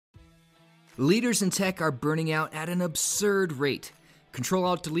Leaders in tech are burning out at an absurd rate.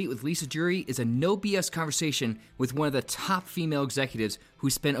 Control-Alt-Delete with Lisa Jury is a no BS conversation with one of the top female executives who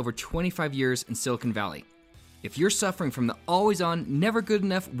spent over 25 years in Silicon Valley. If you're suffering from the always-on, never good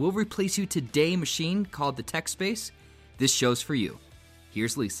enough, will replace you today machine called the tech space, this show's for you.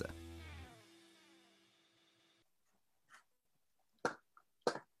 Here's Lisa.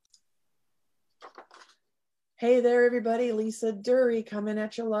 Hey there, everybody. Lisa Jury coming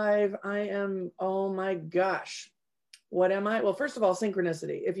at you live. Oh my gosh. What am I? Well, first of all,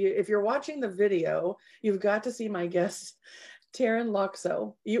 synchronicity. If you're watching the video, you've got to see my guest, Taryn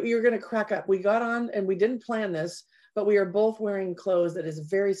Loxo. You're going to crack up. We got on and we didn't plan this, but we are both wearing clothes that is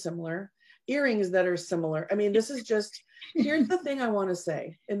very similar, earrings that are similar. I mean, this is just, here's the thing I want to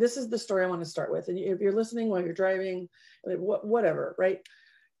say. And this is the story I want to start with. And if you're listening while you're driving, whatever, right?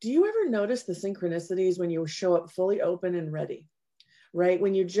 Do you ever notice the synchronicities when you show up fully open and ready, right?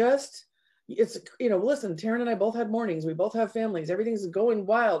 When you just, listen, Taryn and I both had mornings. We both have families. Everything's going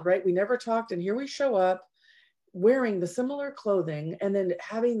wild, right? We never talked. And here we show up wearing the similar clothing and then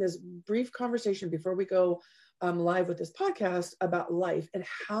having this brief conversation before we go live with this podcast about life and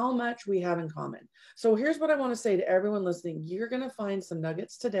how much we have in common. So here's what I want to say to everyone listening. You're going to find some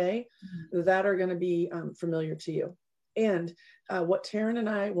nuggets today that are going to be familiar to you. And what Taryn and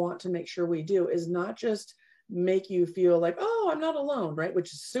I want to make sure we do is not just make you feel like, oh, I'm not alone, right?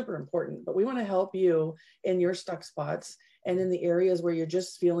 Which is super important, but we want to help you in your stuck spots and in the areas where you're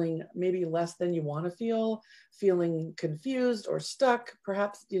just feeling maybe less than you want to feel, feeling confused or stuck,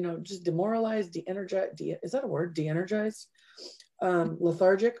 perhaps, just demoralized, de-energized. Is that a word? De-energized?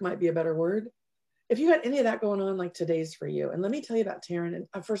 Lethargic might be a better word. If you had any of that going on, like today's for you. And let me tell you about Taryn.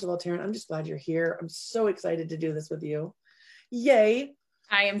 And first of all, Taryn, I'm just glad you're here. I'm so excited to do this with you. Yay.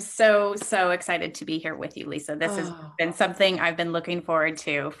 I am so excited to be here with you, Lisa. This has been something I've been looking forward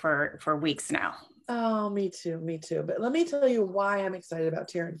to for weeks now. Oh, me too. But let me tell you why I'm excited about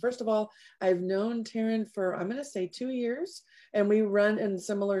Taryn. First of all, I've known Taryn for, I'm going to say 2 years, and we run in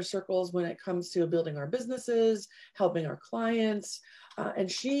similar circles when it comes to building our businesses, helping our clients.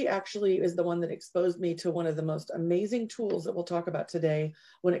 And she actually is the one that exposed me to one of the most amazing tools that we'll talk about today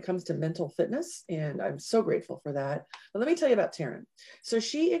when it comes to mental fitness. And I'm so grateful for that. But let me tell you about Taryn. So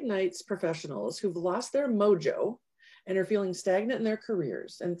she ignites professionals who've lost their mojo and are feeling stagnant in their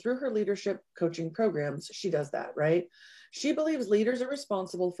careers. And through her leadership coaching programs, she does that, right? She believes leaders are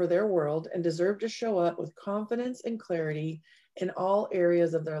responsible for their world and deserve to show up with confidence and clarity in all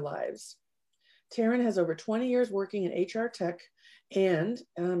areas of their lives. Taryn has over 20 years working in HR tech and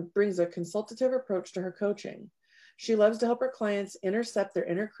brings a consultative approach to her coaching. She loves to help her clients intercept their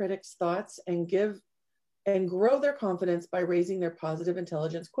inner critic's thoughts and grow their confidence by raising their positive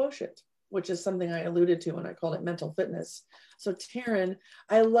intelligence quotient, which is something I alluded to when I called it mental fitness. So Taryn,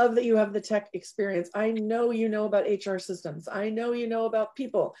 I love that you have the tech experience. I know you know about HR systems. I know you know about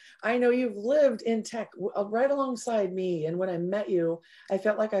people. I know you've lived in tech right alongside me. And when I met you, I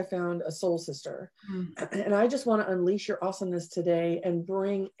felt like I found a soul sister. And I just want to unleash your awesomeness today and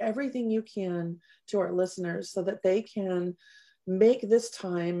bring everything you can to our listeners so that they can make this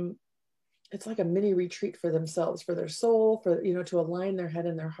time, it's like a mini retreat for themselves, for their soul, for, to align their head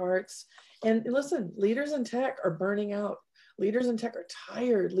and their hearts. And listen, leaders in tech are burning out. Leaders in tech are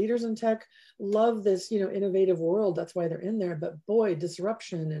tired. Leaders in tech love this, innovative world. That's why they're in there. But boy,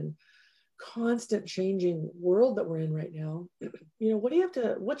 disruption and constant changing world that we're in right now.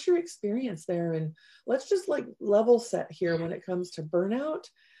 What's your experience there? And let's just level set here when it comes to burnout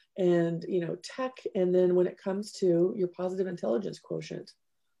and, tech. And then when it comes to your positive intelligence quotient,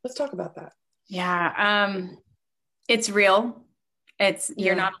 let's talk about that. Yeah. It's real.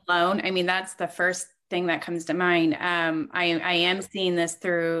 You're not alone. I mean, that's the first thing that comes to mind. I am seeing this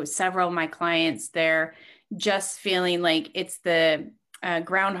through several of my clients. They're just feeling like it's the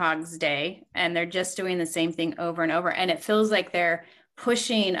Groundhog's Day and they're just doing the same thing over and over. And it feels like they're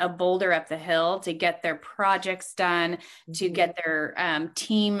pushing a boulder up the hill to get their projects done, to get their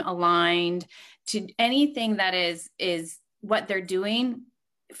team aligned, to anything that is what they're doing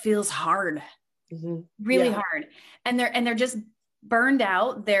feels hard, really hard. And they're just burned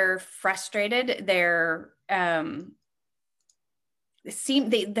out. They're frustrated. They're like,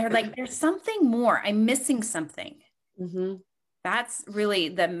 there's something more. I'm missing something. That's really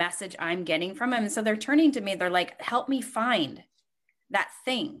the message I'm getting from them. And so they're turning to me. They're like, help me find that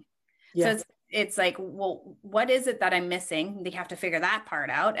thing. Yeah. So it's like, well, what is it that I'm missing? They have to figure that part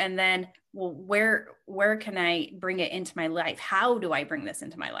out. And then, well, where can I bring it into my life? How do I bring this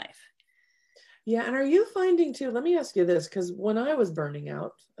into my life? Yeah. And are you finding too, let me ask you this, because when I was burning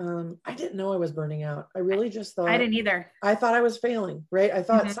out, I didn't know I was burning out. I really just I thought, didn't either. I thought I was failing, right? I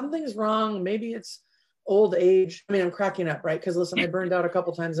thought something's wrong. Maybe it's old age. I mean, I'm cracking up, right? Because listen, I burned out a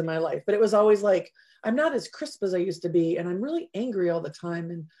couple times in my life, but it was always like, I'm not as crisp as I used to be. And I'm really angry all the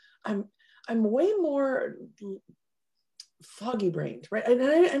time. And I'm, I'm way more foggy brained, right? And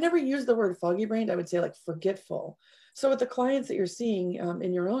I never use the word foggy brained. I would say like forgetful. So with the clients that you're seeing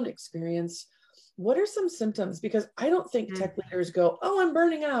in your own experience, what are some symptoms? Because I don't think tech leaders go, "Oh, I'm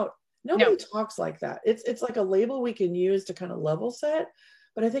burning out." Nobody talks like that. It's like a label we can use to kind of level set.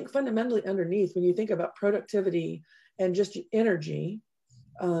 But I think fundamentally underneath, when you think about productivity and just energy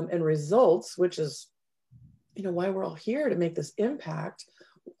and results, which is, you know, why we're all here to make this impact,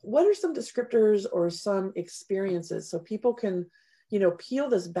 what are some descriptors or some experiences so people can, you know, peel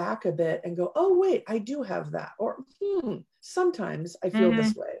this back a bit and go, oh wait, I do have that, or sometimes I feel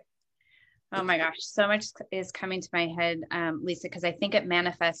this way. Oh my gosh, so much is coming to my head, Lisa, because I think it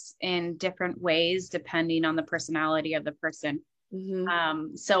manifests in different ways depending on the personality of the person.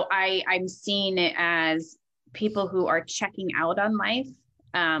 So I'm seeing it as people who are checking out on life.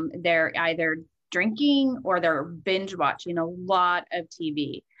 They're either drinking or they're binge watching a lot of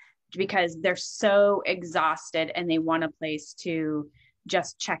TV because they're so exhausted and they want a place to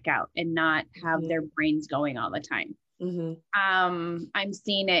just check out and not have their brains going all the time. I'm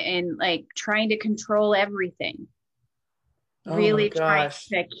seeing it in like trying to control everything. Really trying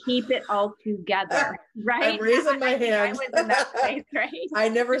to keep it all together, right? I'm raising my hand. I was in that place, right? I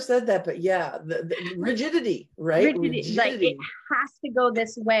never said that, but yeah, the rigidity, right? Rigidity. Like it has to go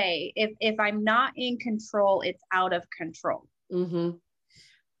this way. If I'm not in control, it's out of control.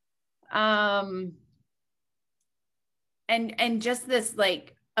 And just this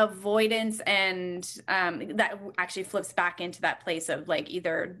like avoidance and that actually flips back into that place of like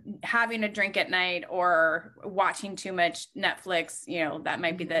either having a drink at night or watching too much Netflix, you know, that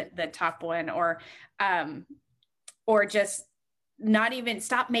might be the top one, or just not even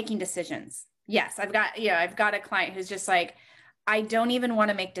stop making decisions. Yes, I've got a client who's just like, I don't even want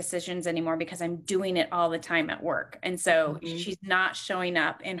to make decisions anymore because I'm doing it all the time at work. And so she's not showing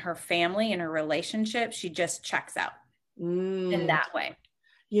up in her family, in her relationship. She just checks out in that way.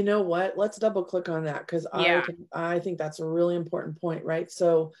 You know what? Let's double click on that because I think that's a really important point, right?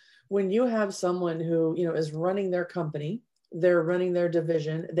 So when you have someone who, you know, is running their company, they're running their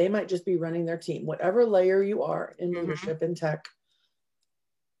division, they might just be running their team, whatever layer you are in leadership in tech.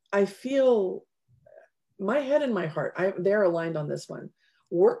 I feel my head and my heart, they're aligned on this one.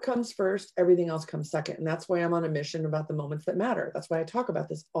 Work comes first, everything else comes second. And that's why I'm on a mission about the moments that matter. That's why I talk about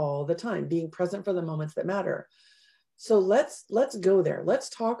this all the time, being present for the moments that matter. So let's go there. Let's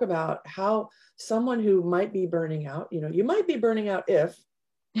talk about how someone who might be burning out, you know, you might be burning out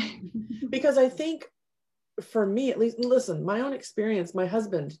because I think for me, at least, listen, my own experience, my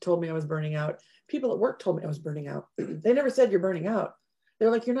husband told me I was burning out. People at work told me I was burning out. They never said you're burning out.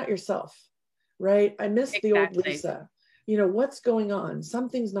 They're like, you're not yourself, right? I miss the old Lisa. You know, what's going on?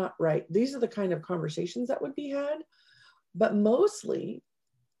 Something's not right. These are the kind of conversations that would be had. But mostly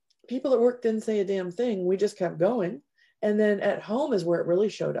people at work didn't say a damn thing. We just kept going. And then at home is where it really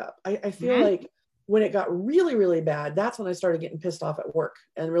showed up. I feel like when it got really, really bad, that's when I started getting pissed off at work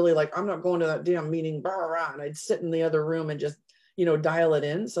and really like, I'm not going to that damn meeting, blah, blah, blah. And I'd sit in the other room and just, you know, dial it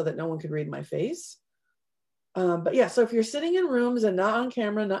in so that no one could read my face. But yeah, so if you're sitting in rooms and not on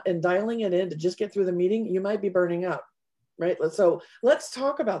camera and dialing it in to just get through the meeting, you might be burning out, right? So let's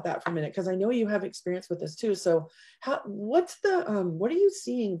talk about that for a minute, because I know you have experience with this too. So what are you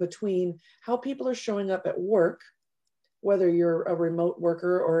seeing between how people are showing up at work, whether you're a remote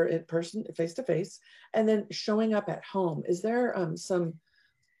worker or in person, face-to-face, and then showing up at home? Is there some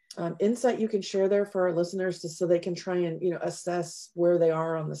insight you can share there for our listeners so they can try and, you know, assess where they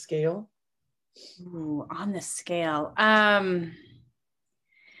are on the scale? Ooh, on the scale. I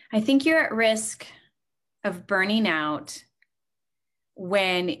think you're at risk of burning out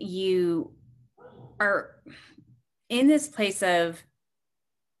when you are in this place of,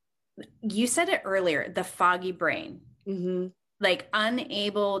 you said it earlier, the foggy brain. Like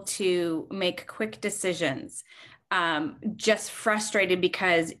unable to make quick decisions, just frustrated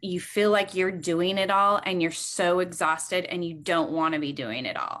because you feel like you're doing it all and you're so exhausted and you don't want to be doing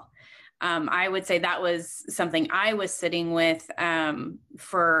it all. I would say that was something I was sitting with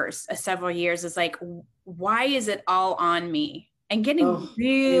for several years, is like, why is it all on me? And getting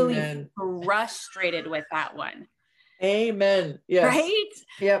really frustrated with that one. Amen. Yes. Right?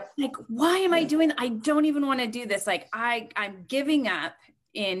 Yep. Like, why am I doing? I don't even want to do this. Like I'm giving up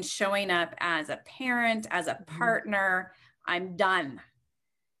in showing up as a parent, as a partner. I'm done.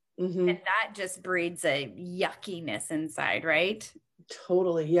 Mm-hmm. And that just breeds a yuckiness inside, right?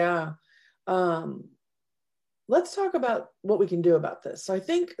 Totally. Yeah. Let's talk about what we can do about this. So I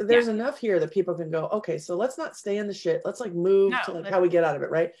think there's enough here that people can go, okay, so let's not stay in the shit. Let's like move to like how we get out of it,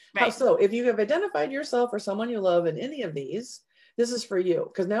 right? So if you have identified yourself or someone you love in any of these, this is for you.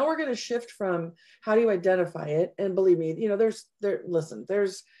 Because now we're going to shift from how do you identify it? And believe me, you know, there's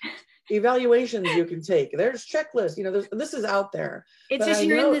evaluations you can take. There's checklists, you know, this is out there. It's just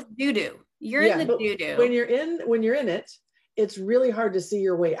you're in this doo-doo. You're in the doo-doo. When you're in it, it's really hard to see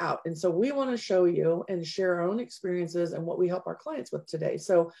your way out. And so we want to show you and share our own experiences and what we help our clients with today.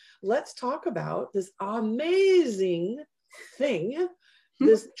 So let's talk about this amazing thing,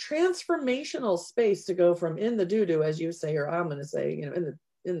 this transformational space to go from in the doo-doo, as you say, or I'm going to say, you know,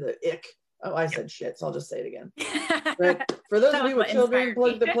 in the ick. Oh, I said shit, so I'll just say it again. Right? For those of you with children,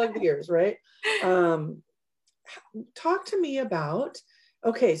 plug the ears, right? Talk to me about,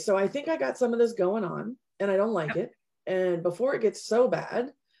 okay, so I think I got some of this going on and I don't like it. And before it gets so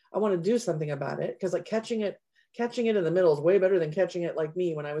bad, I want to do something about it, because like catching it in the middle is way better than catching it like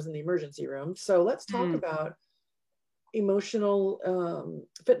me when I was in the emergency room. So let's talk about emotional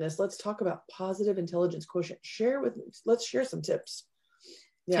fitness. Let's talk about positive intelligence quotient. Let's share some tips.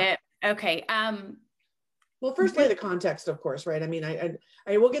 Yeah. Okay. Well, first lay the context, of course, right? I mean,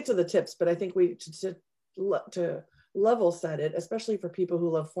 I will get to the tips, but I think to level set it, especially for people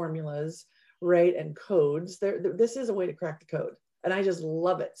who love formulas, right, and codes. This is a way to crack the code, and I just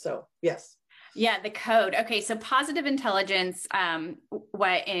love it. So yes. Yeah, the code. Okay, so positive intelligence.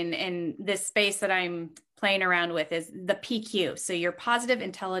 What in this space that I'm playing around with is the PQ. So your positive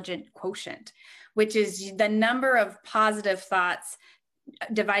intelligent quotient, which is the number of positive thoughts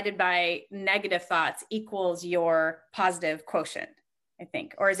divided by negative thoughts equals your positive quotient, I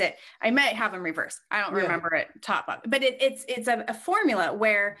think. Or is it, I might have them reversed. I don't remember it top up, but it's a formula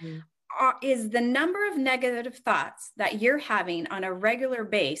where is the number of negative thoughts that you're having on a regular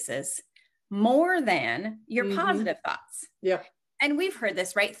basis more than your positive thoughts. Yeah. And we've heard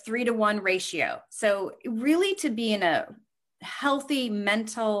this, right? 3-to-1 ratio. So really, to be in a healthy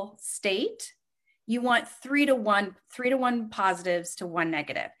mental state, you want 3-to-1 positives to 1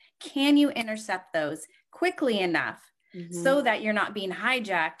 negative. Can you intercept those quickly enough so that you're not being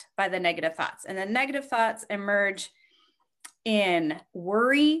hijacked by the negative thoughts? And the negative thoughts emerge in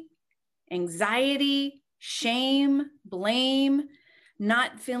worry, anxiety, shame, blame,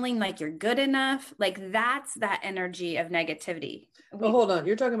 not feeling like you're good enough. Like that's that energy of negativity. Hold on.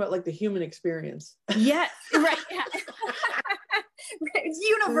 You're talking about like the human experience. Yes. Right. Yeah. It's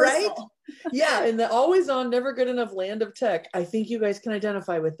universal. Right? Yeah. In the always on, never good enough land of tech, I think you guys can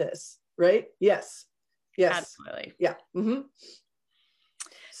identify with this, right? Yes. Absolutely. Yeah. Mm-hmm.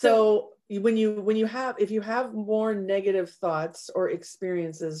 So if you have more negative thoughts or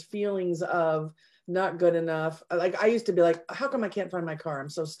experiences, feelings of not good enough, like I used to be like, how come I can't find my car? I'm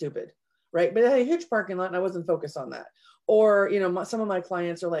so stupid, right? But I had a huge parking lot and I wasn't focused on that. Or, you know, some of my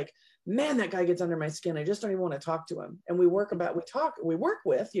clients are like, man, that guy gets under my skin. I just don't even want to talk to him. And we work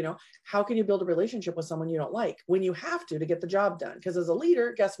with, you know, how can you build a relationship with someone you don't like when you have to get the job done? Because as a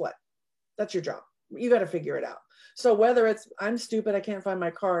leader, guess what? That's your job. You got to figure it out. So whether it's I'm stupid, I can't find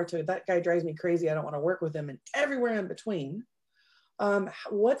my car, to that guy drives me crazy, I don't want to work with him, and everywhere in between,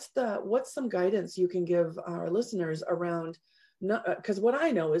 what's some guidance you can give our listeners around? Because what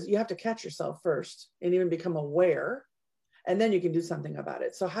I know is you have to catch yourself first and even become aware, and then you can do something about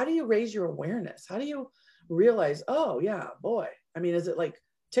it. So how do you raise your awareness? How do you realize, oh yeah, boy, I mean, is it like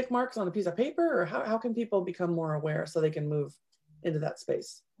tick marks on a piece of paper, or how can people become more aware so they can move into that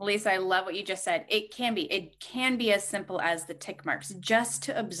space? Lisa, I love what you just said. It can be as simple as the tick marks, just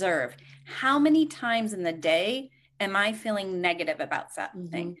to observe how many times in the day am I feeling negative about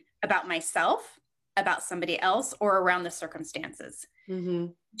something, about myself, about somebody else, or around the circumstances.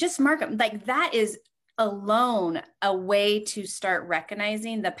 Just mark them. Like that is alone a way to start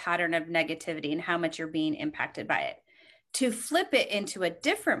recognizing the pattern of negativity and how much you're being impacted by it. To flip it into a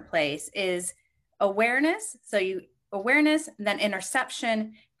different place is awareness. So awareness, then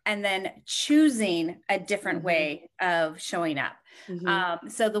interception, and then choosing a different way of showing up.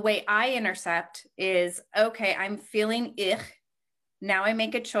 So the way I intercept is, okay, I'm feeling ick. Now I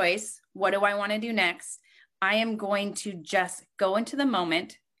make a choice. What do I want to do next? I am going to just go into the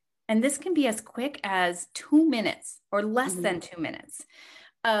moment. And this can be as quick as 2 minutes or less than 2 minutes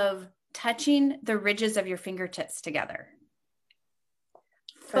of touching the ridges of your fingertips together.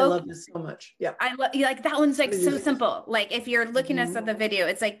 I love this so much. Yeah. I like that one's like so simple. Like if you're looking at the video,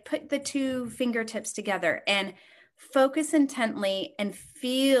 it's like put the 2 fingertips together and focus intently and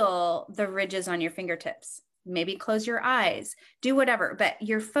feel the ridges on your fingertips. maybe close your eyes, do whatever, but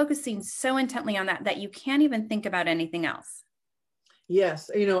you're focusing so intently on that you can't even think about anything else. Yes.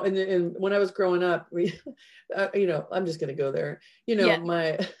 And when I was growing up, I'm just going to go there,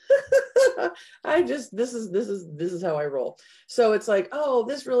 my, this is how I roll. So it's like, oh,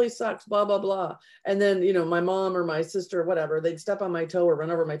 this really sucks, blah, blah, blah. And then, my mom or my sister, whatever, they'd step on my toe or run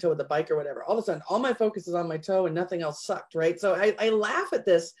over my toe with a bike or whatever. All of a sudden, all my focus is on my toe and nothing else sucked. Right. So I laugh at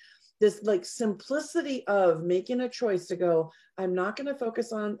this like simplicity of making a choice to go, I'm not going to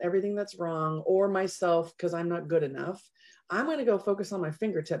focus on everything that's wrong or myself because I'm not good enough. I'm going to go focus on my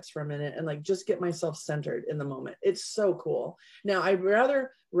fingertips for a minute and like just get myself centered in the moment. It's so cool. Now, I'd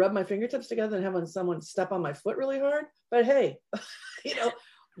rather rub my fingertips together than having someone step on my foot really hard. But hey,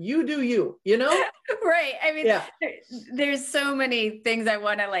 you do you, Right. I mean, there's so many things I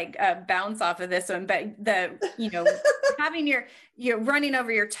want to like bounce off of this one, but having your running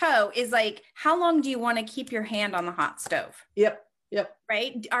over your toe is like, how long do you want to keep your hand on the hot stove? Yep.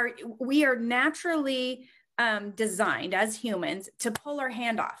 Right. We are naturally designed as humans to pull our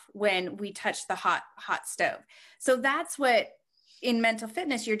hand off when we touch the hot stove. So that's what in mental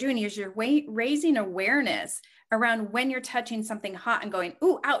fitness you're doing is you're raising awareness around when you're touching something hot and going,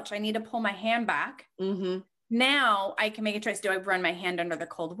 ooh, ouch, I need to pull my hand back. Mm-hmm. Now I can make a choice. Do I run my hand under the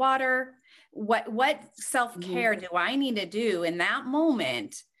cold water? What self-care do I need to do in that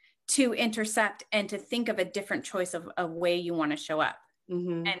moment to intercept and to think of a different choice of a way you want to show up?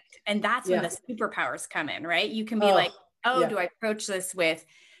 Mm-hmm. And that's when the superpowers come in, right? You can be do I approach this with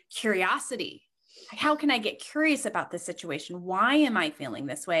curiosity? How can I get curious about this situation? Why am I feeling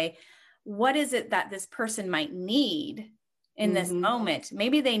this way? What is it that this person might need in this moment?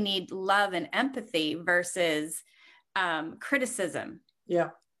 Maybe they need love and empathy versus criticism. Yeah.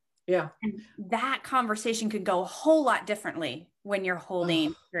 And that conversation could go a whole lot differently when you're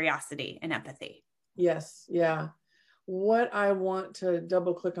holding curiosity and empathy. Yes. Yeah. What I want to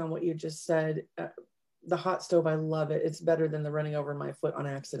double click on what you just said, the hot stove, I love it. It's better than the running over my foot on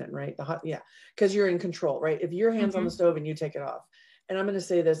accident, right? Because you're in control, right? If your hand's on the stove and you take it off, and I'm going to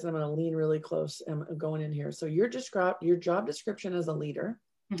say this, and I'm going to lean really close, and I'm going in here. So your job description as a leader,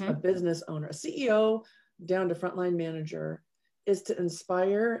 a business owner, a CEO, down to frontline manager, is to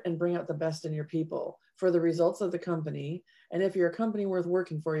inspire and bring out the best in your people for the results of the company. And if you're a company worth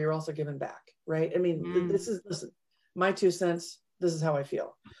working for, you're also giving back, right? I mean, listen, my 2 cents, this is how I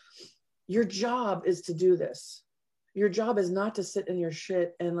feel. Your job is to do this. Your job is not to sit in your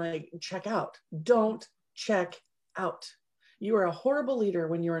shit and like check out. Don't check out. You are a horrible leader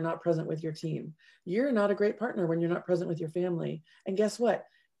when you are not present with your team. You're not a great partner when you're not present with your family. And guess what?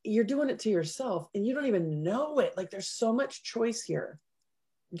 You're doing it to yourself and you don't even know it. Like there's so much choice here.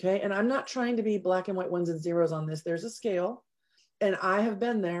 Okay. And I'm not trying to be black and white ones and zeros on this. There's a scale and I have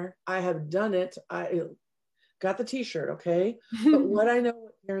been there. I have done it. I got the t-shirt. Okay. But what I know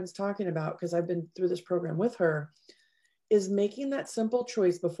what Karen's talking about, because I've been through this program with her, is making that simple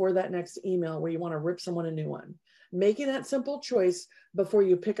choice before that next email where you want to rip someone a new one. Making that simple choice before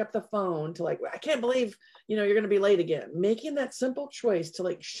you pick up the phone to like, I can't believe, you're going to be late again. Making that simple choice to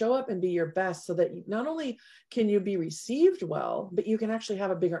like show up and be your best so that not only can you be received well, but you can actually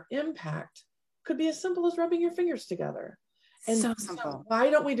have a bigger impact. Could be as simple as rubbing your fingers together. And so simple. Why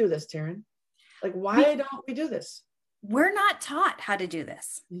don't we do this, Taryn? Like, why don't we do this? We're not taught how to do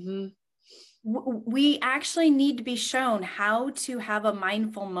this. Mm-hmm. We actually need to be shown how to have a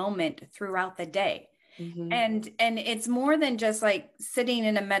mindful moment throughout the day. Mm-hmm. And it's more than just like sitting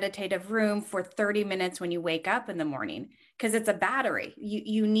in a meditative room for 30 minutes when you wake up in the morning, because it's a battery.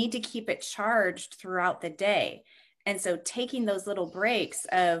 You need to keep it charged throughout the day. And so taking those little breaks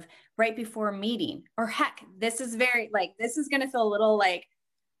of right before a meeting, or heck, this is going to feel a little like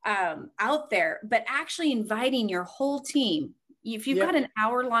out there, but actually inviting your whole team. If you've got an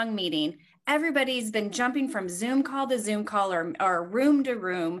hour-long meeting, everybody's been jumping from Zoom call to Zoom call or room to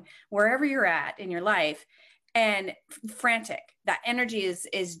room, wherever you're at in your life, and frantic. That energy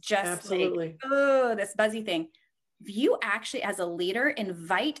is just absolutely like, oh, this buzzy thing. If you actually, as a leader,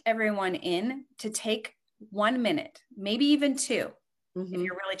 invite everyone in to take 1 minute, maybe even 2, if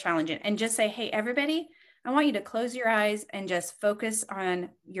you're really challenging, and just say, hey, everybody, I want you to close your eyes and just focus on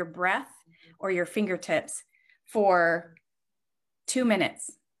your breath or your fingertips for 2 minutes.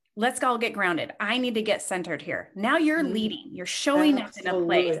 Let's all get grounded. I need to get centered here. Now you're leading, you're showing up in a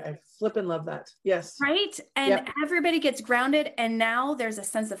place. I flipping love that. Yes. Right. And everybody gets grounded. And now there's a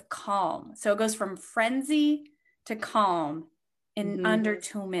sense of calm. So it goes from frenzy to calm in under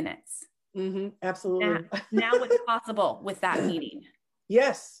 2 minutes. Absolutely. Now what's possible with that meeting?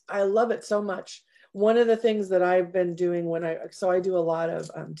 Yes. I love it so much. One of the things that I've been doing I do a lot of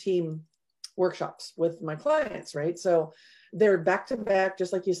team workshops with my clients, right? So they're back to back,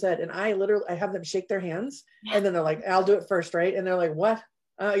 just like you said. And I have them shake their hands, and then they're like, I'll do it first, right? And they're like, what?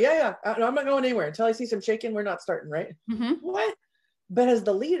 Yeah. No, I'm not going anywhere until I see some shaking. We're not starting, right? What? But as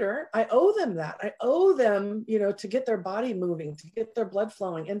the leader, I owe them that. I owe them, to get their body moving, to get their blood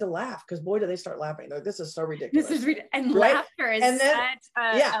flowing, and to laugh, because boy, do they start laughing. They're like, this is so ridiculous. And right? Laughter is such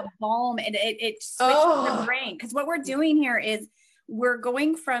a balm, and it switches the brain. Because what we're doing here is we're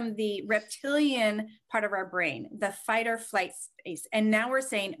going from the reptilian part of our brain, the fight or flight space, and now we're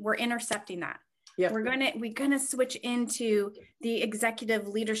saying we're intercepting that. Yep. We're gonna switch into the executive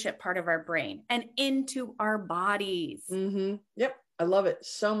leadership part of our brain and into our bodies. Yep. I love it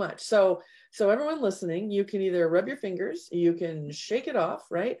so much. So everyone listening, you can either rub your fingers, you can shake it off,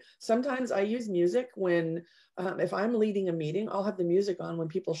 right? Sometimes I use music when, if I'm leading a meeting, I'll have the music on when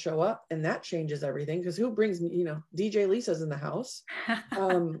people show up, and that changes everything, because who brings, DJ Lisa's in the house.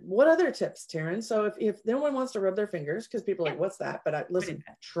 What other tips, Taryn? So if no one wants to rub their fingers, because people are like, what's that? But listen,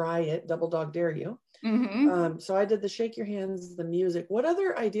 try it, double dog dare you. So I did the shake your hands, the music. What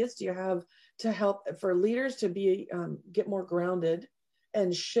other ideas do you have to help for leaders to be get more grounded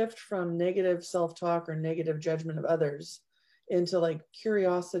and shift from negative self-talk or negative judgment of others into like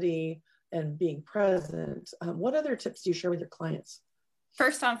curiosity and being present? What other tips do you share with your clients?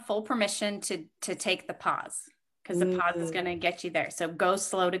 First, on full permission to take the pause, because the pause is going to get you there. So go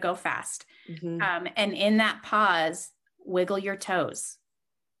slow to go fast. And in that pause, wiggle your toes.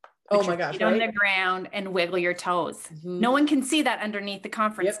 Oh my gosh. On the ground and wiggle your toes. No one can see that underneath the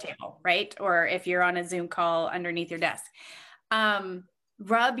conference table, right? Or if you're on a Zoom call underneath your desk.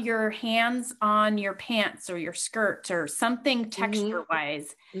 Rub your hands on your pants or your skirt or something texture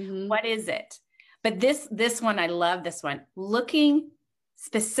wise. What is it? But this one, I love this one. Looking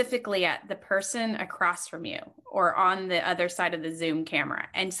specifically at the person across from you or on the other side of the Zoom camera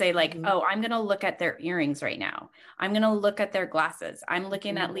and say like, oh, I'm going to look at their earrings right now. I'm going to look at their glasses. I'm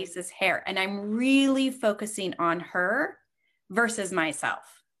looking at Lisa's hair, and I'm really focusing on her versus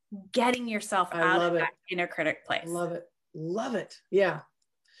myself, getting yourself out of that inner critic place. Love it. Love it. Yeah.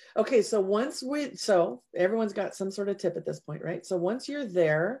 Okay. So everyone's got some sort of tip at this point, right? So once you're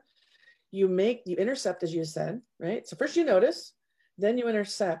there, you intercept, as you said, right? So first you notice, then you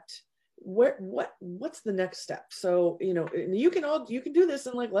intercept. What's the next step? So, you can do this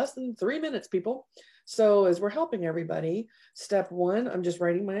in like less than 3 minutes, people. So as we're helping everybody, step 1, I'm just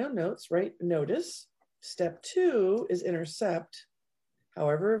writing my own notes, right? Notice. Step 2 is intercept.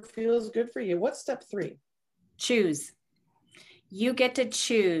 However it feels good for you. What's step 3? Choose. You get to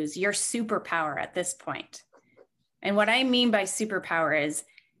choose your superpower at this point. And what I mean by superpower is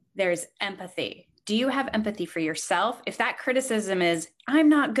there's empathy. Do you have empathy for yourself? If that criticism is, I'm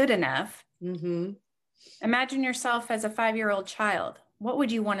not good enough, imagine yourself as a 5-year-old child. What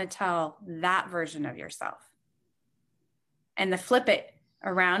would you want to tell that version of yourself? And to flip it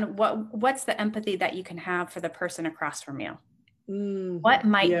around, what's the empathy that you can have for the person across from you? What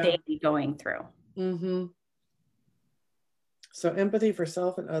might they be going through? So empathy for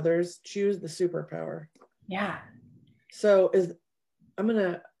self and others, choose the superpower. Yeah. So I'm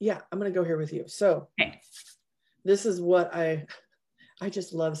going to go here with you. So This is what I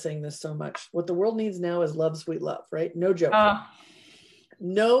just love saying this so much. What the world needs now is love, sweet love, right? No joke.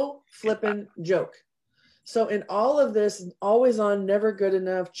 No flipping joke. So in all of this, always on, never good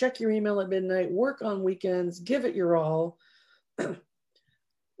enough, check your email at midnight, work on weekends, give it your all.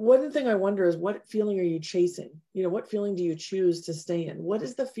 One thing I wonder is, what feeling are you chasing? What feeling do you choose to stay in? What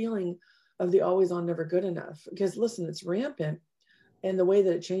is the feeling of the always on, never good enough? Because listen, it's rampant. And the way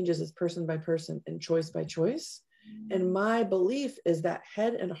that it changes is person by person and choice by choice. And my belief is that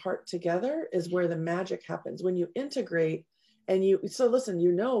head and heart together is where the magic happens. When you integrate so listen,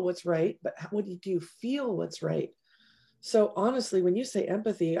 what's right, but how do you feel what's right? So honestly, when you say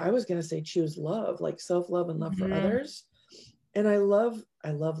empathy, I was going to say choose love, like self-love and love for others. And I love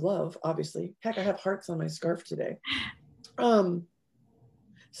love, obviously. Heck, I have hearts on my scarf today.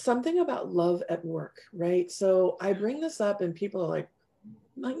 Something about love at work, right? So I bring this up and people are like,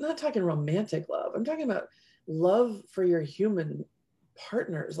 I'm not talking romantic love. I'm talking about love for your human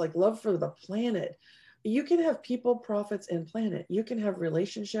partners, like love for the planet. You can have people, profits, and planet. You can have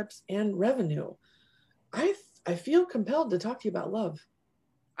relationships and revenue. I feel compelled to talk to you about love.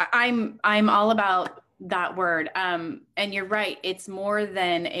 I'm all about that word. And you're right. It's more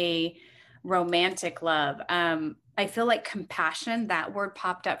than a romantic love. I feel like compassion, that word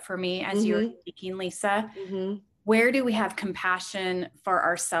popped up for me as you were speaking, Lisa. Where do we have compassion for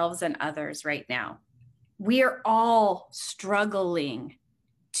ourselves and others right now? We are all struggling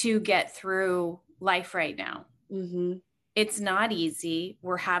to get through life right now. It's not easy.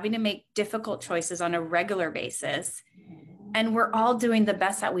 We're having to make difficult choices on a regular basis. And we're all doing the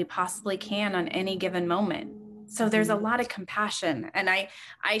best that we possibly can on any given moment. So there's a lot of compassion. And I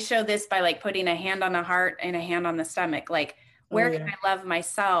show this by like putting a hand on the heart and a hand on the stomach. Like, where can I love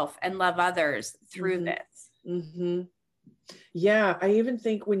myself and love others through this? Mm-hmm. Yeah. I even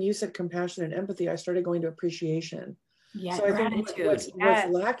think when you said compassion and empathy, I started going to appreciation. Yeah. So I think what's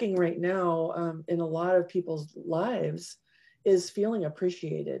lacking right now in a lot of people's lives is feeling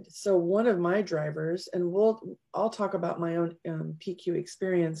appreciated. So one of my drivers, and I'll talk about my own PQ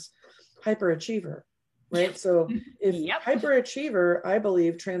experience, hyperachiever, right? So if hyperachiever, I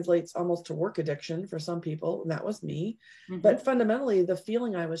believe, translates almost to work addiction for some people, and that was me. But fundamentally, the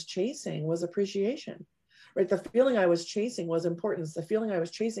feeling I was chasing was appreciation, right? The feeling I was chasing was importance. The feeling I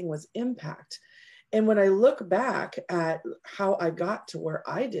was chasing was impact. And when I look back at how I got to where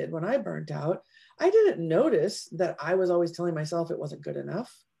I did when I burnt out, I didn't notice that I was always telling myself it wasn't good enough.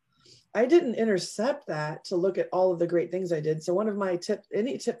 I didn't intercept that to look at all of the great things I did. So one of my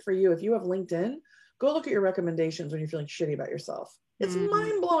any tip for you, if you have LinkedIn, go look at your recommendations when you're feeling shitty about yourself. It's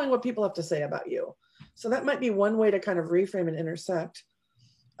mind blowing what people have to say about you. So that might be one way to kind of reframe and intercept.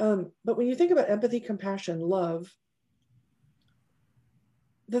 But when you think about empathy, compassion, love,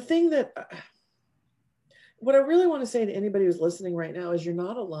 the thing that... what I really want to say to anybody who's listening right now is you're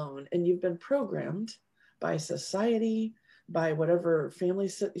not alone, and you've been programmed by society, by whatever family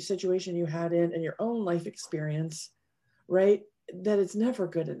situation you had in your own life experience, right? That it's never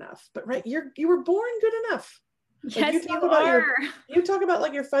good enough. But right, you were born good enough. Yes, like you talk about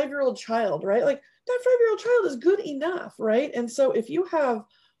like your 5-year-old child, right? Like that 5-year-old child is good enough, right? And so if you have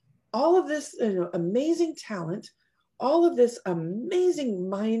all of this amazing talent, all of this amazing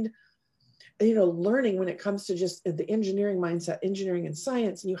mind, learning when it comes to just the engineering mindset, engineering and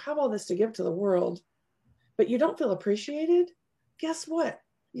science, and you have all this to give to the world, but you don't feel appreciated, guess what?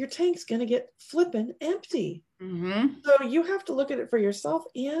 Your tank's going to get flipping empty. So you have to look at it for yourself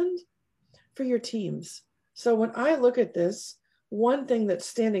and for your teams. So when I look at this, one thing that's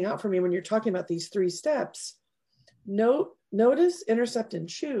standing out for me when you're talking about these 3 steps, notice, intercept, and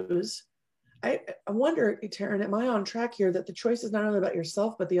choose. I wonder, Taryn, am I on track here that the choice is not only about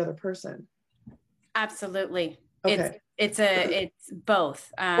yourself, but the other person? Absolutely. Okay. It's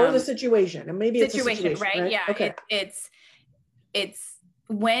both. Or the situation. And maybe it's a situation, right? Yeah. Okay. It's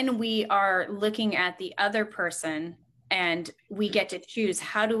when we are looking at the other person and we get to choose,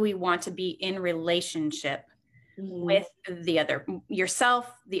 how do we want to be in relationship with the other, yourself,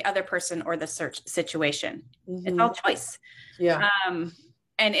 the other person, or the search situation? It's all choice. Yeah.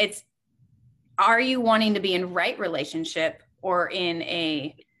 And are you wanting to be in right relationship or in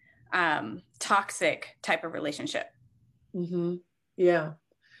a toxic type of relationship? Yeah.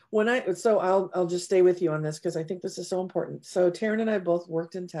 I'll just stay with you on this because I think this is so important. So Taryn and I both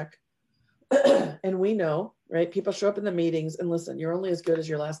worked in tech and we know, right? People show up in the meetings and listen, you're only as good as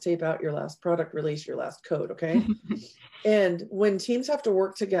your last tape out, your last product release, your last code. Okay. And when teams have to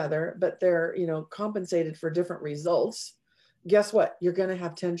work together, but they're, compensated for different results, guess what? You're going to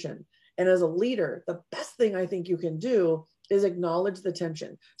have tension. And as a leader, the best thing I think you can do is acknowledge the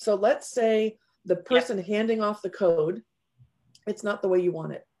tension. So let's say the person handing off the code, it's not the way you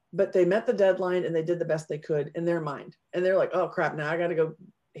want it, but they met the deadline and they did the best they could in their mind. And they're like, oh crap, now I got to go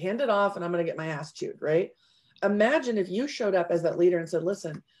hand it off and I'm going to get my ass chewed, right? Imagine if you showed up as that leader and said,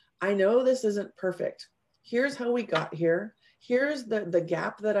 listen, I know this isn't perfect. Here's how we got here. Here's the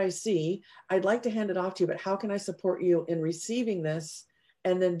gap that I see. I'd like to hand it off to you, but how can I support you in receiving this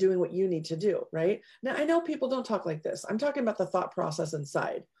and then doing what you need to do, right? Now, I know people don't talk like this. I'm talking about the thought process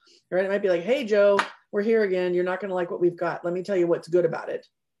inside, right? It might be like, hey, Joe, we're here again. You're not going to like what we've got. Let me tell you what's good about it,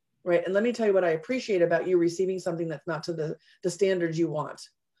 right? And let me tell you what I appreciate about you receiving something that's not to the standards you want.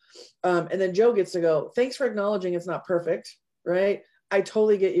 And then Joe gets to go, thanks for acknowledging it's not perfect, right? I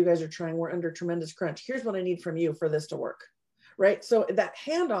totally get you guys are trying. We're under tremendous crunch. Here's what I need from you for this to work, right? So that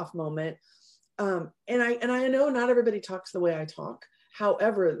handoff moment, and I know not everybody talks the way I talk.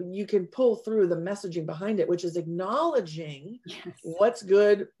 However, you can pull through the messaging behind it, which is acknowledging what's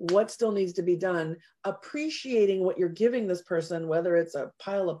good, what still needs to be done, appreciating what you're giving this person, whether it's a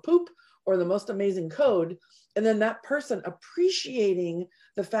pile of poop or the most amazing code, and then that person appreciating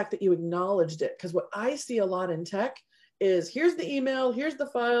the fact that you acknowledged it. Because what I see a lot in tech is here's the email, here's the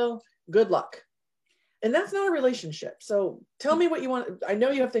file, good luck. And that's not a relationship. So tell me what you want. I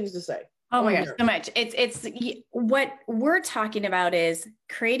know you have things to say. Oh my gosh, so much. It's what we're talking about is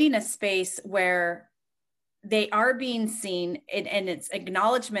creating a space where they are being seen and it's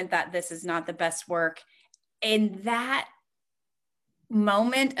acknowledgement that this is not the best work. And that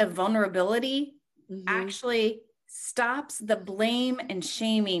moment of vulnerability actually stops the blame and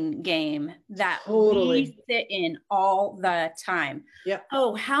shaming game that Totally. we sit in all the time. Yeah.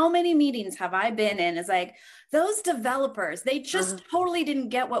 Oh, how many meetings have I been in? It's like, those developers, they just totally didn't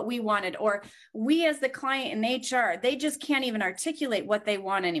get what we wanted. Or we as the client in HR, they just can't even articulate what they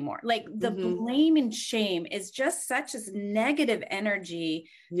want anymore. Like the blame and shame is just such as negative energy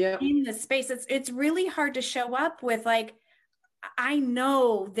in the space. It's really hard to show up with like, I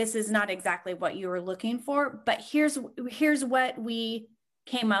know this is not exactly what you were looking for, but here's what we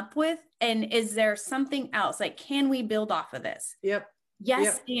came up with. And is there something else? Like, can we build off of this? Yep.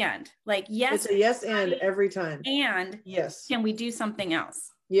 Yes. And like, yes. It's a yes and every time. And yes. Can we do something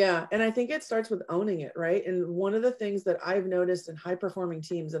else? Yeah. And I think it starts with owning it, right? And one of the things that I've noticed in high performing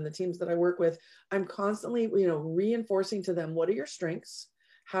teams and the teams that I work with, I'm constantly, reinforcing to them, what are your strengths?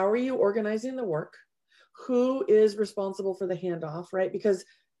 How are you organizing the work? Who is responsible for the handoff, right? Because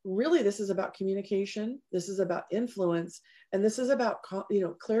really this is about communication. This is about influence. And this is about,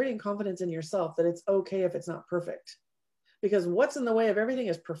 clarity and confidence in yourself that it's okay if it's not perfect. Because what's in the way of everything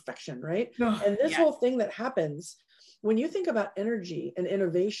is perfection, right? And this whole thing that happens when you think about energy and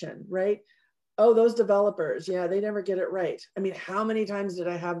innovation, right? Oh, those developers, they never get it right. I mean, how many times did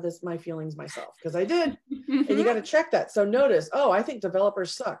I have my feelings myself? Because I did. And you got to check that. So notice, I think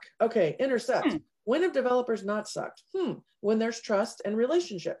developers suck. Okay, intercept. When have developers not sucked? When there's trust and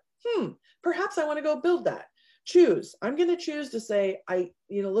relationship. Perhaps I want to go build that. Choose. I'm going to choose to say,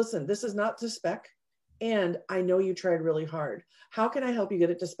 listen, this is not to spec. And I know you tried really hard. How can I help you get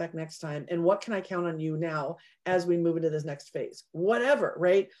it to spec next time? And what can I count on you now as we move into this next phase? Whatever,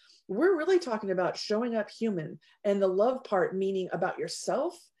 right? We're really talking about showing up human, and the love part meaning about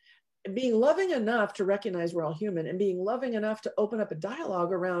yourself, being loving enough to recognize we're all human, and being loving enough to open up a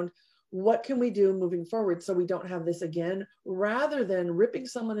dialogue around what can we do moving forward so we don't have this again, rather than ripping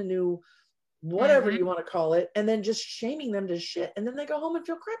someone a new whatever you want to call it, and then just shaming them to shit. And then they go home and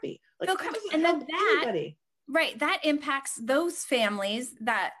feel crappy. Like, and then that impacts those families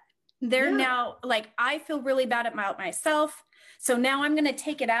that they're now like, I feel really bad about myself. So now I'm going to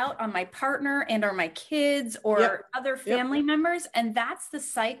take it out on my partner and or my kids or other family members. And that's the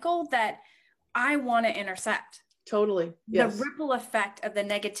cycle that I want to intercept. Totally. Yes. The ripple effect of the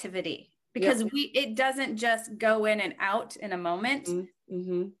negativity, because it doesn't just go in and out in a moment.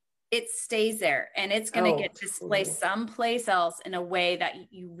 It stays there, and it's going to get displaced someplace else in a way that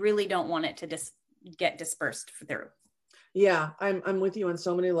you really don't want it to get dispersed through. Yeah, I'm with you on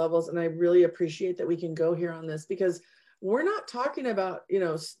so many levels. And I really appreciate that we can go here on this, because we're not talking about,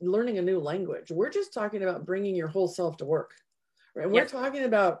 learning a new language. We're just talking about bringing your whole self to work. Right? We're talking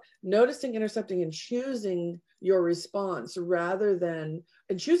about noticing, intercepting, and choosing your response rather than,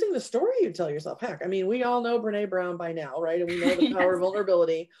 and choosing the story you tell yourself. Heck, I mean, we all know Brene Brown by now, right? And we know the power of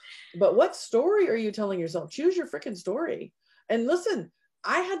vulnerability, but what story are you telling yourself? Choose your freaking story. And listen,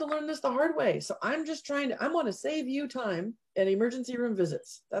 I had to learn this the hard way. So I'm just I want to save you time and emergency room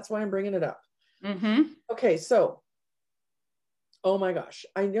visits. That's why I'm bringing it up. Okay. So, oh my gosh.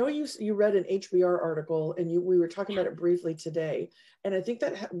 I know you read an HBR article, and we were talking about it briefly today. And I think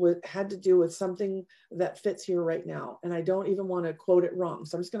that had to do with something that fits here right now. And I don't even want to quote it wrong.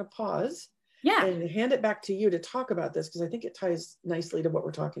 So I'm just going to pause and hand it back to you to talk about this, because I think it ties nicely to what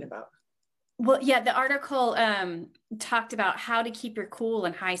we're talking about. Well, the article talked about how to keep your cool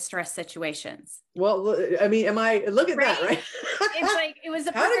in high stress situations. Well, I mean, look at that, right? It's like, it was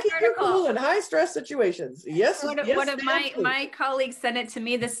a how to keep article. Your cool in high stress situations. Yes. One of my colleagues sent it to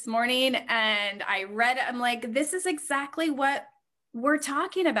me this morning, and I read it. I'm like, this is exactly what we're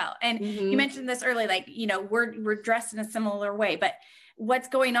talking about. And you mentioned this earlier, like, we're dressed in a similar way, but what's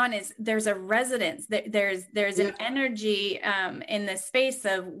going on is there's a resonance, there's an energy in the space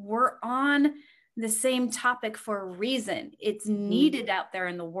of, we're on the same topic for a reason. It's needed out there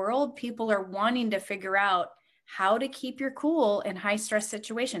in the world. People are wanting to figure out how to keep your cool in high stress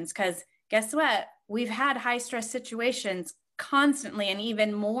situations. Because guess what? We've had high stress situations constantly, and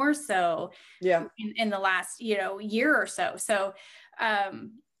even more so in the last, year or so. So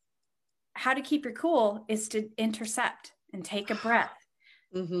how to keep your cool is to intercept and take a breath.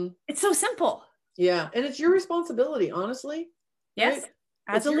 It's so simple. Yeah. And it's your responsibility, honestly. Yes.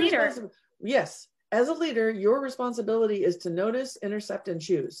 Right? As a leader. Yes. As a leader, your responsibility is to notice, intercept, and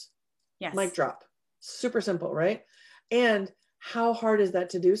choose. Yes. Mic drop. Super simple, right? And how hard is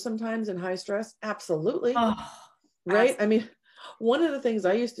that to do sometimes in high stress? Absolutely. Right? Absolutely. I mean, one of the things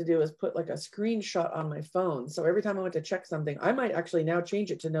I used to do is put like a screenshot on my phone. So every time I went to check something, I might actually now change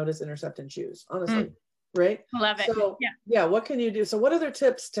it to notice, intercept, and choose, honestly. Right? Love it. So what can you do? So what other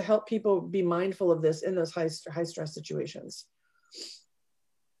tips to help people be mindful of this in those high stress situations?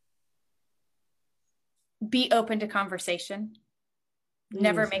 Be open to conversation.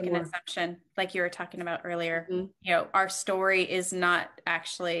 Never make an assumption, like you were talking about earlier. Our story is not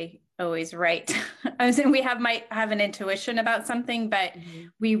actually always right. I was saying might have an intuition about something, but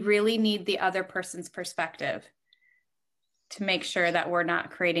we really need the other person's perspective to make sure that we're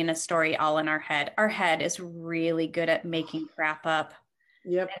not creating a story all in our head. Our head is really good at making crap up.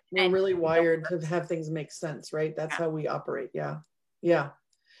 Yep. We're really wired to have things make sense, right? That's how we operate. Yeah. Yeah.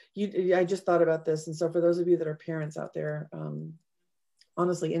 I just thought about this. And so for those of you that are parents out there,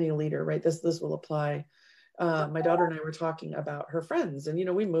 honestly, any leader, right? This will apply. My daughter and I were talking about her friends, and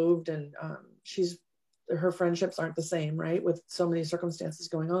we moved, and her friendships aren't the same, right? With so many circumstances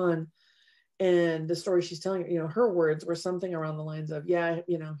going on, and the story she's telling, her words were something around the lines of,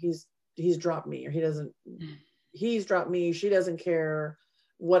 he's dropped me, or he's dropped me, she doesn't care,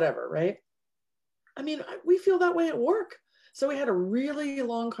 whatever, right? I mean, we feel that way at work. So we had a really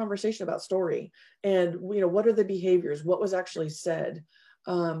long conversation about story and, what are the behaviors? What was actually said?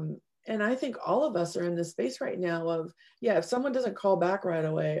 And I think all of us are in this space right now of, if someone doesn't call back right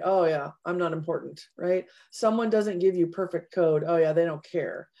away, oh yeah, I'm not important, right? Someone doesn't give you perfect code. Oh yeah, they don't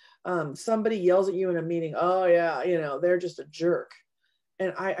care. Somebody yells at you in a meeting. Oh yeah, they're just a jerk.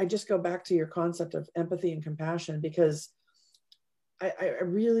 And I just go back to your concept of empathy and compassion, because I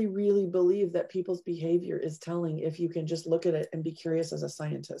really, really believe that people's behavior is telling if you can just look at it and be curious as a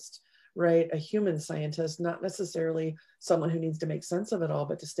scientist, right? A human scientist, not necessarily someone who needs to make sense of it all,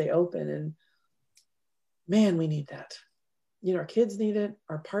 but to stay open. And man, we need that. Our kids need it.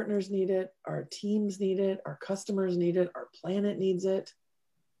 Our partners need it. Our teams need it. Our customers need it. Our planet needs it.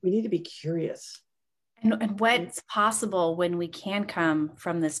 We need to be curious. And what's possible when we can come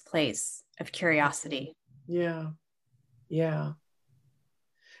from this place of curiosity? Yeah. Yeah.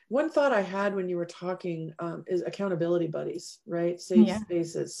 One thought I had when you were talking is accountability buddies, right? Safe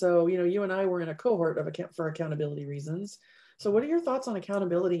spaces. So, you and I were in a cohort for accountability reasons. So what are your thoughts on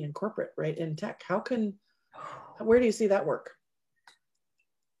accountability in corporate, right? In tech, where do you see that work?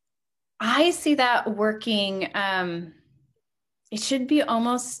 I see that working. It should be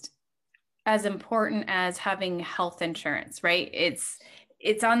almost as important as having health insurance, right?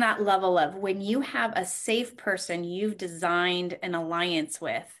 It's on that level of when you have a safe person you've designed an alliance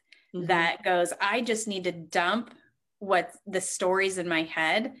with that goes, I just need to dump what the stories in my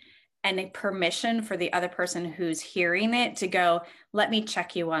head, and a permission for the other person who's hearing it to go, let me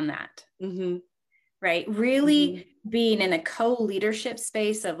check you on that. Right? Really being in a co-leadership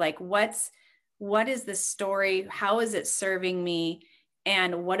space of like, what is the story? How is it serving me?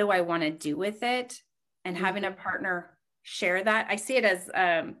 And what do I want to do with it? And having a partner share that. I see it as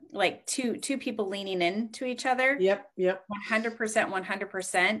like two people leaning into each other. Yep.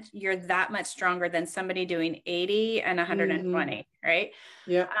 100%. You're that much stronger than somebody doing 80 and 120, right?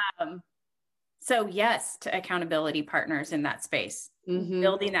 Yeah. So yes, to accountability partners in that space,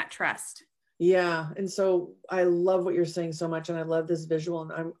 building that trust. Yeah. And so I love what you're saying so much. And I love this visual.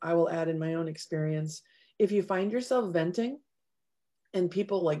 And I will add in my own experience. If you find yourself venting and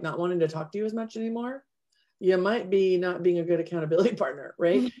people like not wanting to talk to you as much anymore, you might be not being a good accountability partner,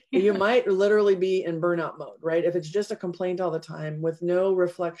 right? You might literally be in burnout mode, right? If it's just a complaint all the time with no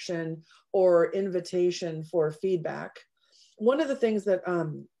reflection or invitation for feedback. One of the things that,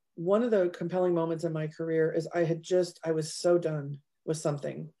 one of the compelling moments in my career is I was so done with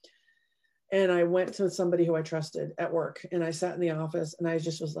something. And I went to somebody who I trusted at work, and I sat in the office and I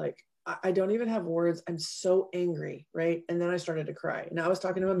just was like, I don't even have words. I'm so angry, right? And then I started to cry. And I was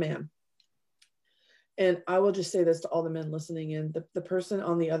talking to a man. And I will just say this to all the men listening in, the person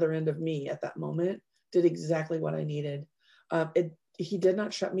on the other end of me at that moment did exactly what I needed. He did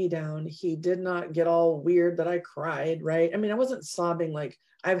not shut me down. He did not get all weird that I cried, right? I mean, I wasn't sobbing. Like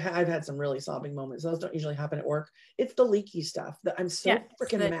I've had some really sobbing moments. Those don't usually happen at work. It's the leaky stuff that I'm so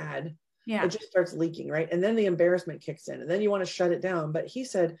freaking mad. Yeah. It just starts leaking, right? And then the embarrassment kicks in, and then you want to shut it down. But he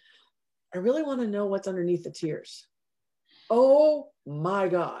said, I really want to know what's underneath the tears. Oh my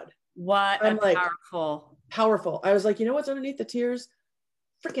God. What I'm like, powerful. I was like, what's underneath the tears?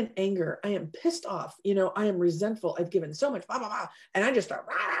 Freaking anger. I am pissed off. I am resentful. I've given so much, blah, blah, blah. And I just start,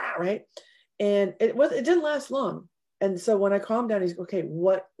 right? And it didn't last long. And so when I calmed down, he's okay,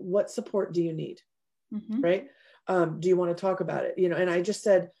 what support do you need? Right? Do you want to talk about it? And I just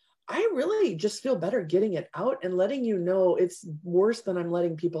said, I really just feel better getting it out and letting you know it's worse than I'm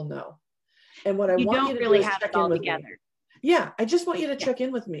letting people know. And what I want you to do is check in with me. Yeah, I just want you to check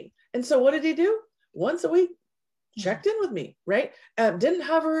in with me. And so what did he do? Once a week, checked in with me, right? Didn't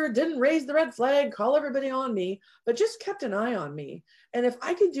hover, didn't raise the red flag, call everybody on me, but just kept an eye on me. And if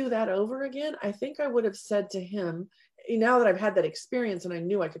I could do that over again, I think I would have said to him, now that I've had that experience and I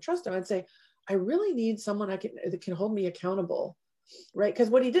knew I could trust him, I'd say, I really need someone that can hold me accountable. Right. Because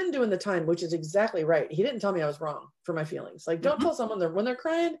what he didn't do in the time, which is exactly right. He didn't tell me I was wrong for my feelings. Like, don't tell someone when they're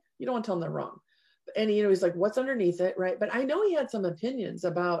crying, you don't want to tell them they're wrong. And, he's like, what's underneath it? Right. But I know he had some opinions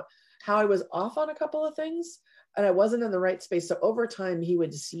about how I was off on a couple of things and I wasn't in the right space. So over time, he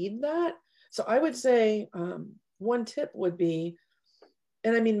would seed that. So I would say one tip would be,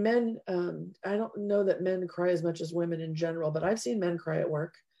 and I mean, men, I don't know that men cry as much as women in general, but I've seen men cry at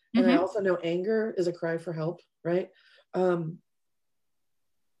work. And I also know anger is a cry for help. Right. I'm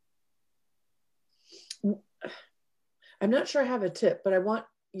not sure I have a tip, but I want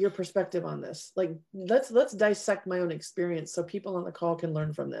your perspective on this. Like, let's dissect my own experience so people on the call can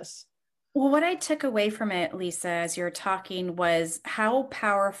learn from this. Well, what I took away from it, Lisa, as you're talking, was how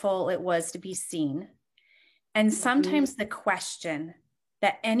powerful it was to be seen. And sometimes the question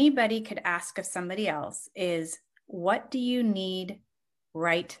that anybody could ask of somebody else is, what do you need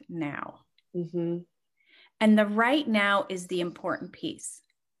right now? And the right now is the important piece.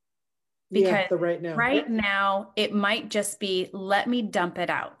 Because the right now, it might just be, let me dump it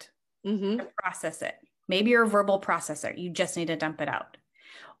out and process it. Maybe you're a verbal processor. You just need to dump it out.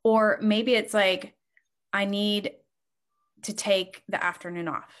 Or maybe it's like, I need to take the afternoon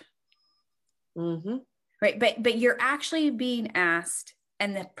off. Right. But you're actually being asked,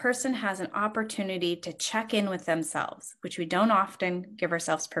 and the person has an opportunity to check in with themselves, which we don't often give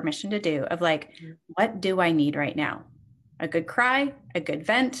ourselves permission to do, of like, what do I need right now? A good cry, a good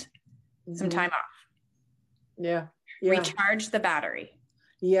vent, some time off. Recharge the battery.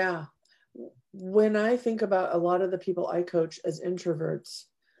 When I think about a lot of the people I coach as introverts,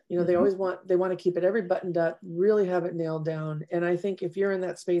 they always want to keep it every buttoned up, really have it nailed down. And I think if you're in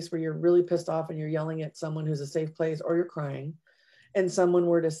that space where you're really pissed off and you're yelling at someone who's a safe place, or you're crying, and someone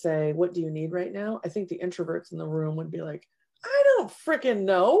were to say, what do you need right now? I think the introverts in the room would be like, I don't freaking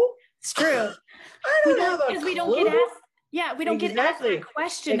know. It's true. I don't have a clue. We don't get asked. Yeah, we don't get asked that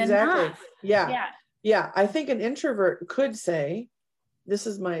question enough. Yeah. I think an introvert could say, this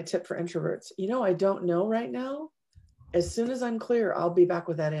is my tip for introverts. I don't know right now. As soon as I'm clear, I'll be back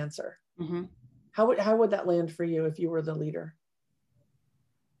with that answer. How would that land for you if you were the leader?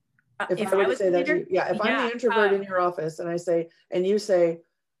 If I would say that to you, if I'm the introvert in your office and you say,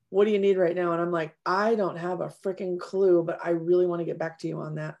 what do you need right now? And I'm like, I don't have a freaking clue, but I really want to get back to you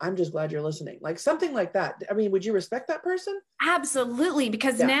on that. I'm just glad you're listening. Like something like that. I mean, would you respect that person? Absolutely.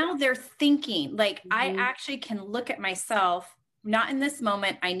 Because now they're thinking, like, I actually can look at myself, not in this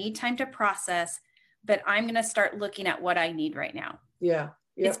moment. I need time to process, but I'm going to start looking at what I need right now.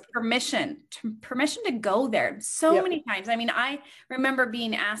 It's permission to go there so many times. I mean, I remember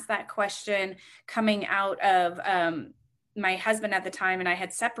being asked that question coming out of, my husband at the time, and I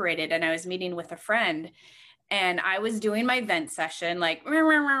had separated, and I was meeting with a friend, and I was doing my vent session, like,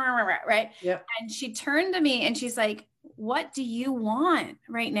 right. And she turned to me and she's like, what do you want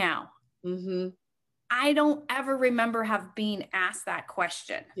right now? I don't ever remember being asked that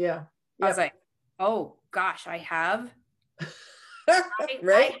question. I was like, oh gosh, I have.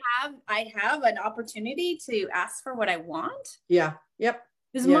 I have an opportunity to ask for what I want. It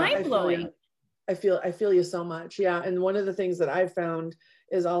was mind blowing. I feel you so much. And one of the things that I've found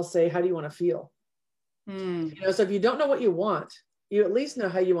is I'll say, how do you want to feel? So if you don't know what you want, you at least know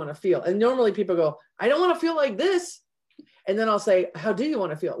how you want to feel. And normally people go, I don't want to feel like this. And then I'll say, how do you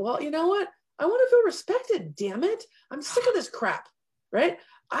want to feel? Well, you know what? I want to feel respected. Damn it. I'm sick of this crap. Right.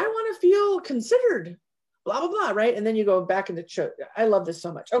 I want to feel considered, blah, blah, blah. Right. And then you go back into show. I love this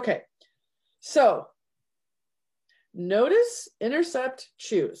so much. Okay. So notice, intercept,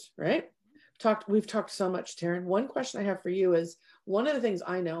 choose, right? We've talked so much, Taryn. One question I have for you is, one of the things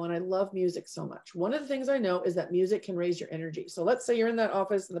I know, and I love music so much, one of the things I know is that music can raise your energy. So let's say you're in that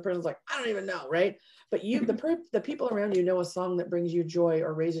office and the person's like, I don't even know, right? But you, the people around you know a song that brings you joy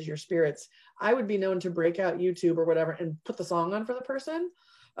or raises your spirits. I would be known to break out YouTube or whatever and put the song on for the person.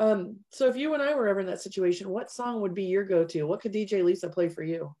 So if you and I were ever in that situation, what song would be your go-to? What could DJ Lisa play for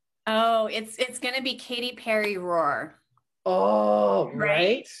you? Oh, it's going to be Katy Perry, Roar. Oh,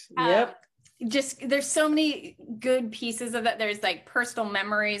 right. Yep. Just there's so many good pieces of it. There's like personal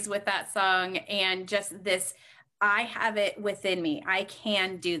memories with that song, and just this, I have it within me. I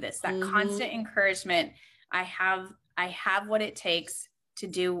can do this. That constant encouragement. I have what it takes to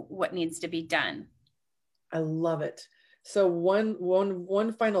do what needs to be done. I love it. So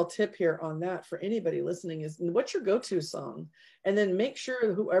one final tip here on that for anybody listening is, what's your go-to song? And then make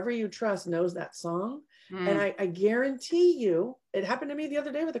sure whoever you trust knows that song. And I guarantee you, it happened to me the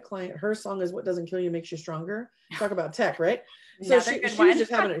other day with a client. Her song is What Doesn't Kill You Makes You Stronger. Talk about tech, right? So she was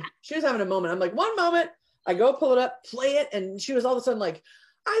just having a moment. I'm like, one moment. I go pull it up, play it. And she was all of a sudden like,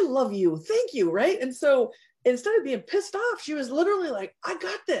 I love you. Thank you. Right. And so instead of being pissed off, she was literally like, I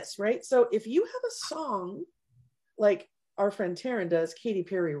got this. Right. So if you have a song like our friend Taryn does, Katy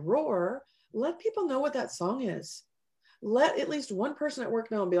Perry Roar, let people know what that song is. Let at least one person at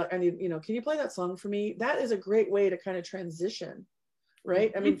work know and be like, I need, can you play that song for me? That is a great way to kind of transition. Right.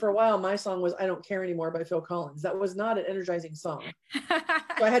 Mm-hmm. I mean, for a while, my song was I Don't Care Anymore by Phil Collins. That was not an energizing song.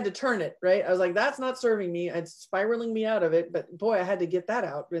 So I had to turn it. Right. I was like, that's not serving me. It's spiraling me out of it. But boy, I had to get that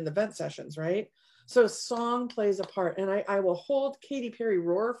out in the vent sessions. Right. So song plays a part. And I will hold Katy Perry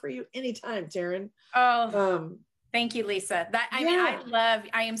Roar for you anytime, Taryn. Oh, thank you, Lisa. I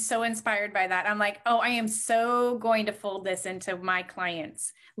am so inspired by that. I'm like, I am so going to fold this into my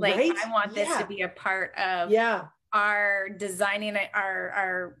clients. Like, right? I want this to be a part of our designing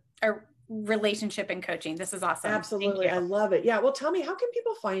our relationship and coaching. This is awesome. Absolutely. I love it. Yeah. Well, tell me, how can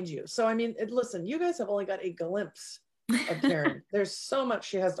people find you? So, I mean, listen, you guys have only got a glimpse of Taryn. There's so much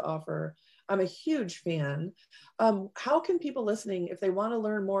she has to offer. I'm a huge fan. How can people listening, if they want to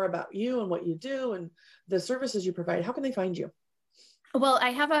learn more about you and what you do and the services you provide, how can they find you? Well, I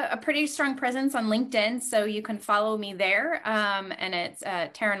have a pretty strong presence on LinkedIn, so you can follow me there. And it's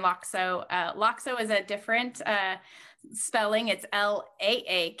Taryn Laakso. Laakso is a different spelling. It's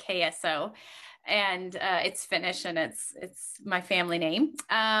Laakso. And it's Finnish, and it's my family name.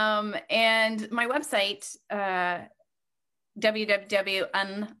 And my website,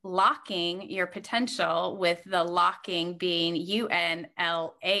 www.unlocking with the locking being UNLAAKING,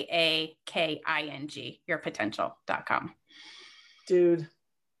 yourpotential.com. Dude,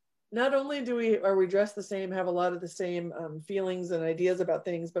 not only are we dressed the same, have a lot of the same feelings and ideas about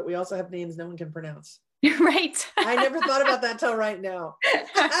things, but we also have names no one can pronounce. Right. I never thought about that till right now.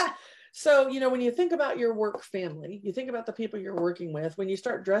 So, when you think about your work family, you think about the people you're working with, when you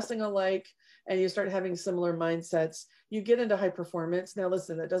start dressing alike and you start having similar mindsets, you get into high performance. Now,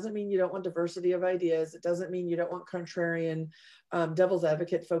 listen, that doesn't mean you don't want diversity of ideas. It doesn't mean you don't want contrarian, devil's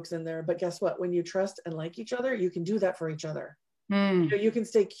advocate folks in there. But guess what? When you trust and like each other, you can do that for each other. You can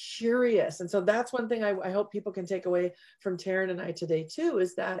stay curious. And so that's one thing I hope people can take away from Taryn and I today too,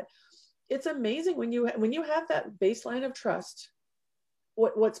 is that it's amazing when you have that baseline of trust,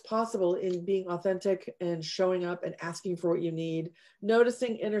 what's possible in being authentic and showing up and asking for what you need,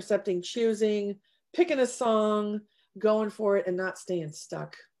 noticing, intercepting, choosing, picking a song, going for it, and not staying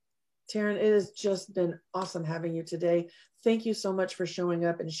stuck. Taryn, it has just been awesome having you today. Thank you so much for showing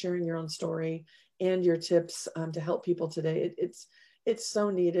up and sharing your own story and your tips to help people today. It's so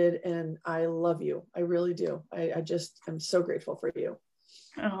needed, and I love you. I really do. I'm so grateful for you.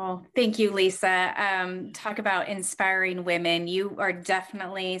 Oh, thank you, Lisa. Talk about inspiring women. You are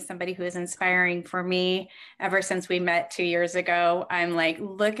definitely somebody who is inspiring for me ever since we met 2 years ago. I'm like,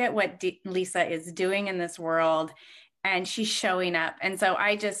 look at what Lisa is doing in this world, and she's showing up. And so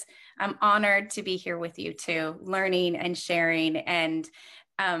I'm honored to be here with you too, learning and sharing, and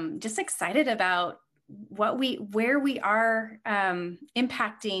just excited about where we are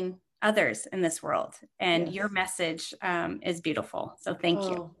impacting others in this world. And yes, your message is beautiful. So thank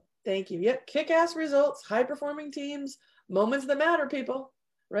you. Thank you. Yep. Kick-ass results, high performing teams, moments that matter, people,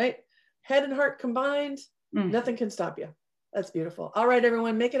 right? Head and heart combined, nothing can stop you. That's beautiful. All right,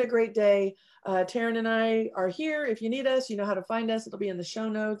 everyone, make it a great day. Taryn and I are here. If you need us, you know how to find us. It'll be in the show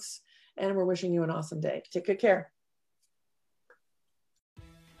notes, and we're wishing you an awesome day. Take good care.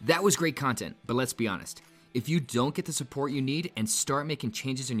 That was great content, but let's be honest. If you don't get the support you need and start making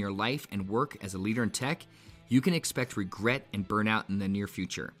changes in your life and work as a leader in tech, you can expect regret and burnout in the near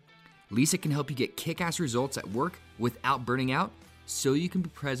future. Lisa can help you get kick-ass results at work without burning out, so you can be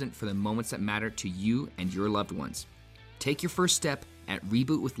present for the moments that matter to you and your loved ones. Take your first step at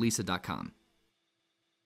rebootwithlisa.com.